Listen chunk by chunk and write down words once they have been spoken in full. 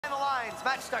Alliance.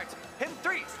 Match starts in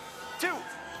 3, 2,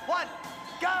 1,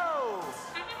 go!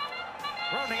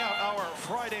 Rounding out our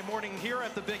Friday morning here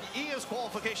at the Big E is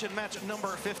qualification match number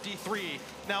 53,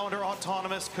 now under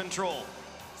autonomous control.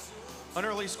 An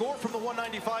early score from the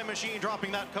 195 machine,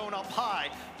 dropping that cone up high,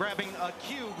 grabbing a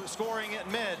cube, scoring at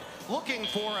mid, looking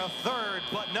for a third,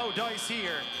 but no dice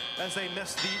here as they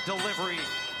missed the delivery,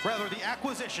 rather the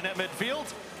acquisition at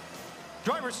midfield.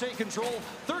 Drivers take control,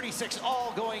 36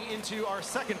 all going into our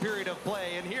second period of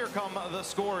play, and here come the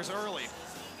scores early.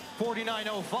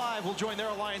 49.05 will join their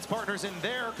alliance partners in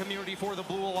their community for the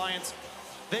Blue Alliance.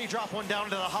 They drop one down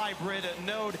to the hybrid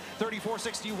node.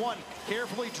 34.61,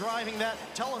 carefully driving that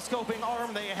telescoping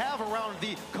arm they have around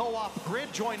the co-op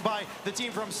grid, joined by the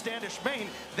team from Standish, Maine.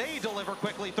 They deliver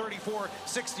quickly,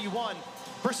 34.61.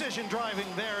 Precision driving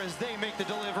there as they make the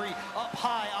delivery up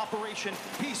high. Operation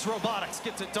Peace Robotics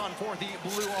gets it done for the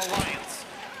Blue Alliance.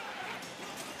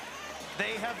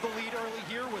 They have the lead early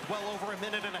here with well over a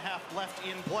minute and a half left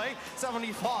in play,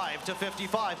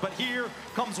 75-55. But here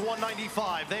comes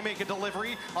 195. They make a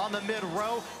delivery on the mid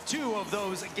row. Two of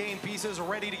those game pieces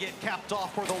ready to get capped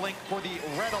off for the link for the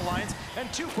Red Alliance,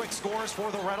 and two quick scores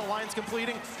for the Red Alliance,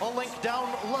 completing a link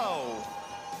down low.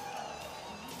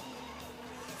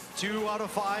 2 out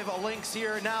of 5 links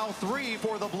here, now 3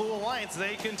 for the Blue Alliance.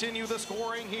 They continue the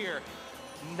scoring here.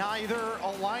 Neither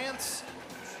alliance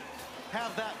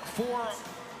have that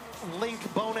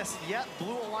 4-link bonus yet.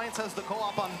 Blue Alliance has the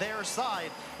co-op on their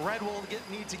side. Red will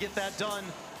need to get that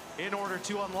done in order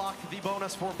to unlock the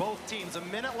bonus for both teams. A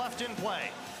minute left in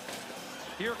play.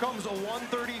 Here comes a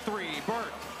 133.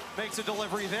 Burt makes a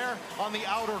delivery there on the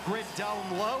outer grid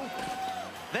down low.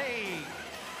 They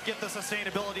get the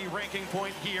sustainability ranking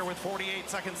point here with 48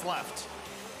 seconds left.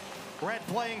 Red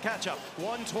playing catch-up,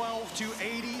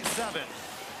 112-87.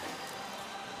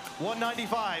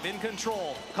 195 in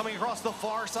control, coming across the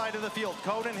far side of the field,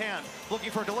 cone in hand, looking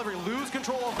for a delivery, lose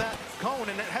control of that cone,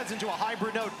 and it heads into a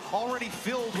hybrid node already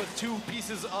filled with 2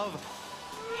 pieces of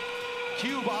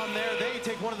cube on there. They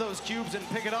take one of those cubes and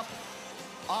pick it up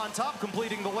on top,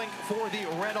 completing the link for the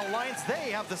Red Alliance. They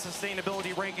have the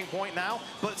sustainability ranking point now,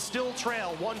 but still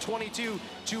trail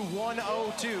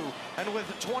 122-102. And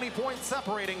with 20 points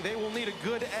separating, they will need a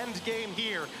good end game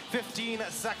here. 15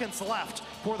 seconds left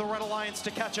for the Red Alliance to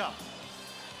catch up.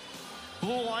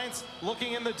 Blue Alliance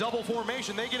looking in the double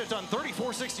formation. They get it done.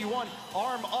 34.61,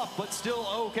 arm up, but still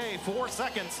okay. 4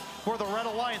 seconds for the Red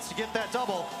Alliance to get that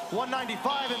double.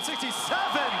 195 and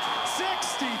 67,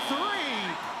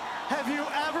 63. Have you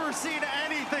ever seen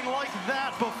anything like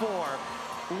that before?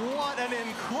 What an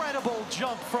incredible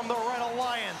jump from the Red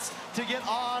Alliance to get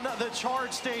on the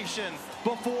charge station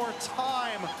before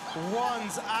time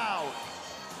runs out.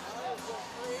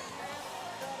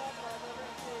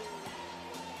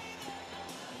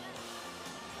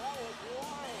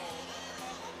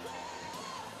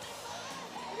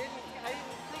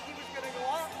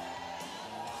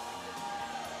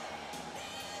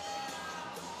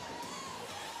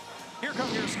 Here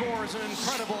come your scores, an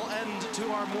incredible end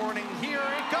to our morning. Here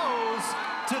it goes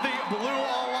to the Blue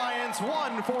Alliance,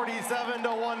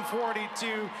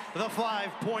 147-142, the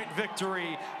 5-point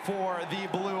victory for the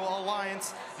Blue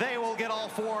Alliance. They will get all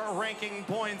 4 ranking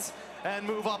points and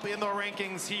move up in the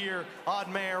rankings here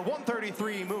on MEIR.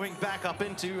 133 moving back up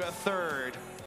into 3rd.